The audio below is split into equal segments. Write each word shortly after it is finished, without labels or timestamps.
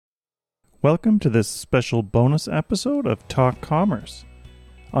Welcome to this special bonus episode of Talk Commerce.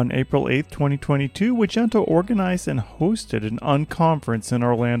 On April 8th, 2022, Wagento organized and hosted an unconference in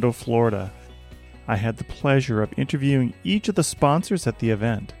Orlando, Florida. I had the pleasure of interviewing each of the sponsors at the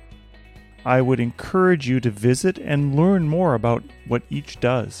event. I would encourage you to visit and learn more about what each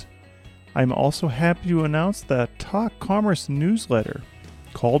does. I'm also happy to announce that Talk Commerce newsletter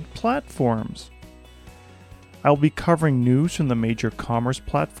called Platforms. I'll be covering news from the major commerce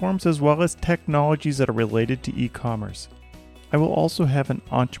platforms as well as technologies that are related to e-commerce. I will also have an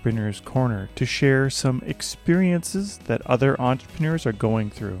Entrepreneur's Corner to share some experiences that other entrepreneurs are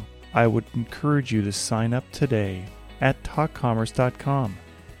going through. I would encourage you to sign up today at talkcommerce.com.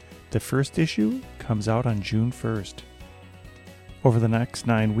 The first issue comes out on June 1st. Over the next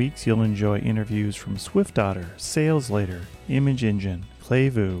 9 weeks, you'll enjoy interviews from SwiftOtter, SalesLater, Image Engine,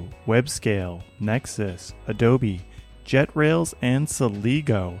 Clayvu, WebScale, Nexus, Adobe, JetRails, and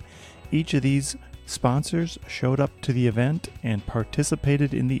Celigo. Each of these sponsors showed up to the event and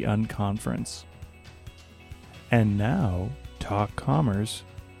participated in the unconference. And now, Talk Commerce,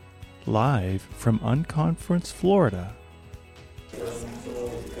 live from Unconference, Florida.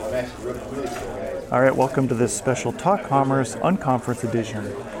 All right, welcome to this special Talk Commerce Unconference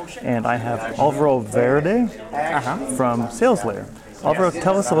edition. And I have Álvaro Verdoy from SalesLater. Álvaro,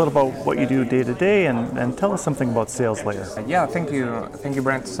 tell us a little about what you do day to day and tell us something about SalesLater. Yeah, thank you,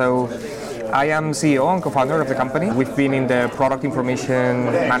 Brent. So I am CEO and co-founder of the company. We've been in the product information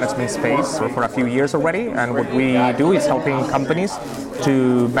management space for a few years already, and what we do is helping companies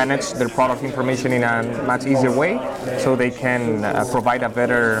to manage their product information in a much easier way so they can provide a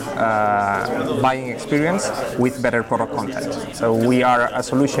better buying experience with better product content. So we are a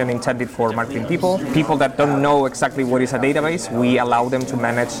solution intended for marketing people that don't know exactly what is a database. We allow them to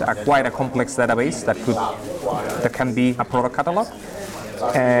manage quite a complex database that can be a product catalog,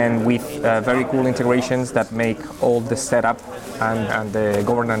 and with very cool integrations that make all the setup and the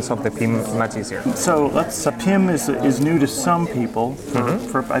governance of the PIM much easier. So PIM is new to some people.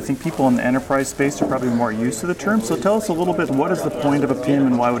 For I think people in the enterprise space are probably more used to the term. So tell us a little bit, what is the point of a PIM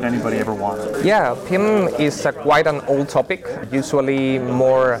and why would anybody ever want it? Yeah, PIM is quite an old topic, usually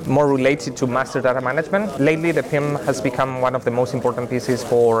more related to master data management. Lately, the PIM has become one of the most important pieces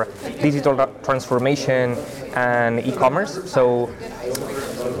for digital transformation and e-commerce. So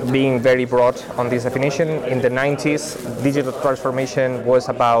being very broad on this definition, in the 90s, digital transformation was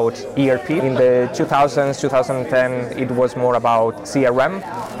about ERP. In the 2000s, 2010, it was more about CRM.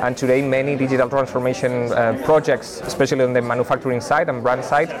 And today, many digital transformation projects, especially on the manufacturing side and brand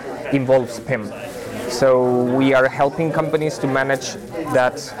side, involves PIM. So we are helping companies to manage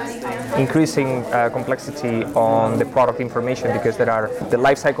that increasing complexity on the product information, because the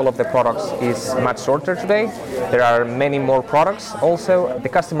life cycle of the products is much shorter today. There are many more products also. The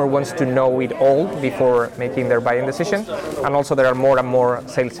customer wants to know it all before making their buying decision. And also there are more and more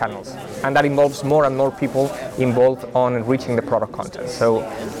sales channels. And that involves more and more people involved on enriching the product content. So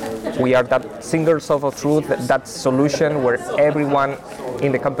we are that single source of truth, that solution where everyone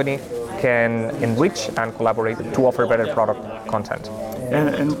in the company can enrich and collaborate to offer better product content.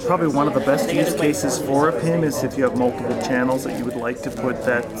 And probably one of the best use cases for a PIM is if you have multiple channels that you would like to put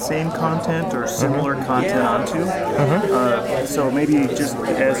that same content or similar content onto. So maybe just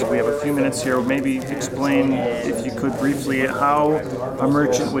as we have a few minutes here, maybe explain, if you could briefly, how a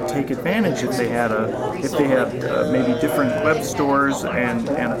merchant would take advantage if they had maybe different web stores and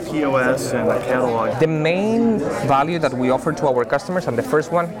a POS and a catalog. The main value that we offer to our customers, and the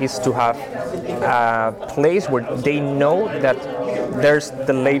first one, is to have a place where they know that there's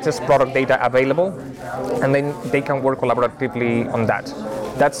the latest product data available, and then they can work collaboratively on that.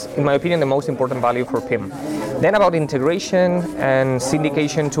 That's, in my opinion, the most important value for PIM. Then about integration and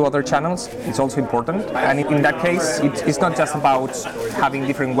syndication to other channels, it's also important. And in that case, it's not just about having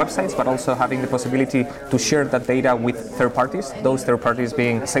different websites, but also having the possibility to share that data with third parties. Those third parties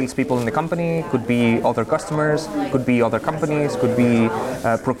being salespeople in the company, could be other customers, could be other companies, could be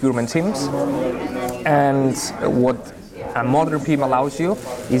procurement teams. And what a modern PIM allows you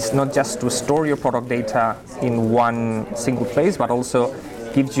is not just to store your product data in one single place, but also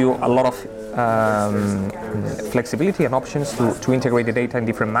gives you a lot of flexibility and options to integrate the data in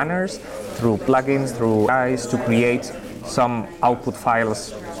different manners, through plugins, through APIs, to create some output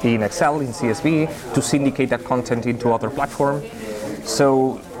files in Excel, in CSV, to syndicate that content into other platforms.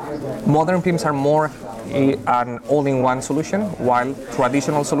 So modern PIMs are more an all-in-one solution, while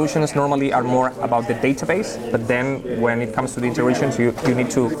traditional solutions normally are more about the database. But then when it comes to the integrations, you need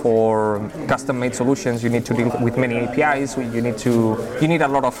to, for custom-made solutions, you need to deal with many APIs. You need a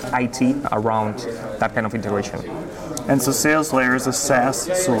lot of IT around that kind of integration. And so SalesLayer is a SaaS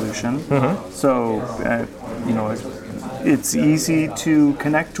solution. So, it's easy to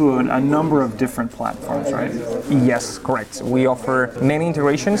connect to a number of different platforms, right? Yes, correct. We offer many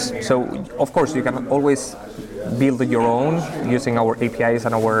integrations. So, of course, you can always build your own using our APIs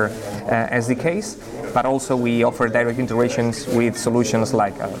and our SDKs. But also we offer direct integrations with solutions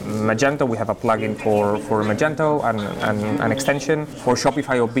like Magento. We have a plugin for Magento and an extension. For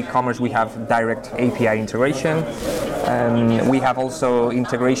Shopify or BigCommerce, we have direct API integration. We have also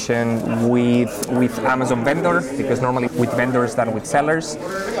integration with Amazon vendor, because normally with vendors than with sellers.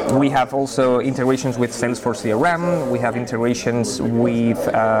 We have also integrations with Salesforce CRM. We have integrations with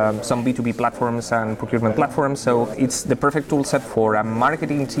some B2B platforms and procurement platforms. So it's the perfect tool set for a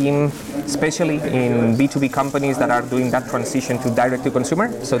marketing team, especially in B2B companies that are doing that transition to direct to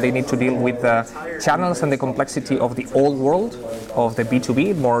consumer. So they need to deal with the channels and the complexity of the old world of the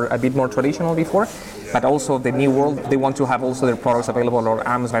B2B, a bit more traditional before, but also the new world. They want to have also their products available on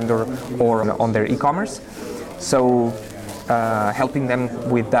Amazon vendor or on their e-commerce. So helping them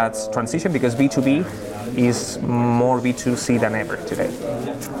with that transition, because B2B is more B2C than ever today.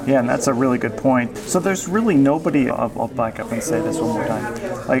 Yeah, and that's a really good point. So there's really nobody, I'll back up and say this one more time,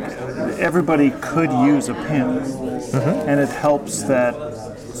 like everybody could use a PIM, and it helps that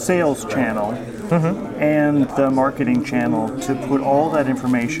sales channel and the marketing channel to put all that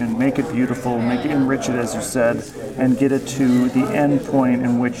information, make it beautiful, enrich it as you said, and get it to the end point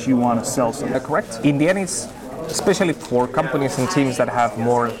in which you want to sell something. Correct. In the end, it's especially for companies and teams that have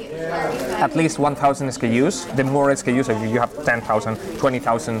at least 1,000 SKUs. The more SKUs, if you have 10,000,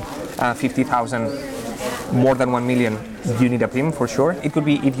 20,000, 50,000, more than 1 million, you need a PIM for sure. It could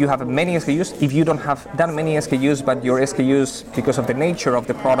be if you have many SKUs, if you don't have that many SKUs, but your SKUs, because of the nature of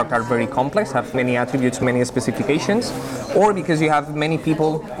the product, are very complex, have many attributes, many specifications, or because you have many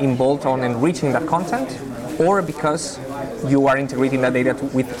people involved on enriching that content, or because you are integrating that data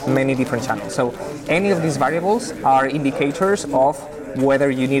with many different channels. So any of these variables are indicators of whether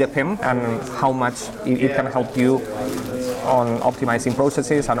you need a PIM and how much it can help you on optimizing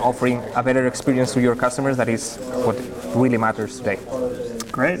processes and offering a better experience to your customers. That is what really matters today.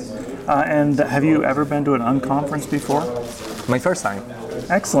 Great. And have you ever been to an unconference before? My first time.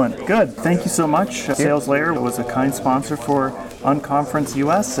 Excellent. Good. Thank you so much. SalesLayer was a kind sponsor for Unconference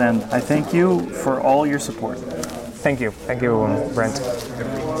US, and I thank you for all your support. Thank you. Thank you, Brent.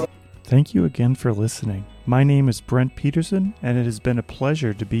 Thank you again for listening. My name is Brent Peterson, and it has been a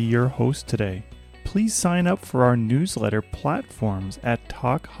pleasure to be your host today. Please sign up for our newsletter platforms at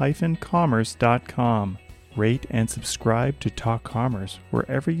talk-commerce.com. Rate and subscribe to Talk Commerce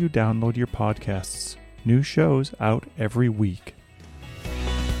wherever you download your podcasts. New shows out every week.